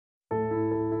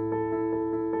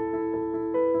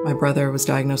My brother was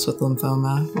diagnosed with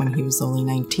lymphoma when he was only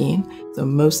 19. So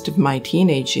most of my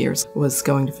teenage years was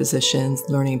going to physicians,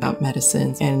 learning about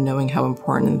medicines, and knowing how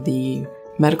important the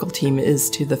medical team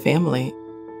is to the family.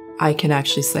 I can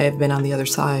actually say I've been on the other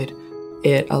side.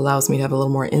 It allows me to have a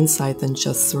little more insight than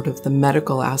just sort of the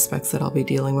medical aspects that I'll be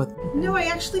dealing with. No, I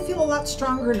actually feel a lot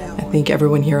stronger now. I think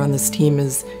everyone here on this team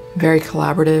is very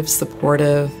collaborative,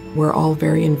 supportive. We're all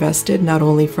very invested, not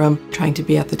only from trying to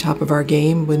be at the top of our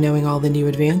game with knowing all the new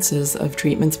advances of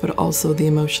treatments, but also the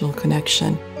emotional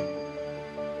connection.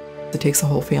 It takes a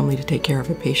whole family to take care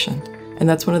of a patient. And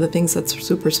that's one of the things that's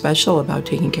super special about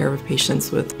taking care of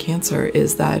patients with cancer,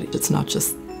 is that it's not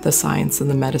just the science and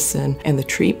the medicine and the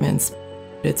treatments.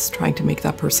 It's trying to make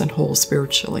that person whole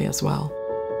spiritually as well.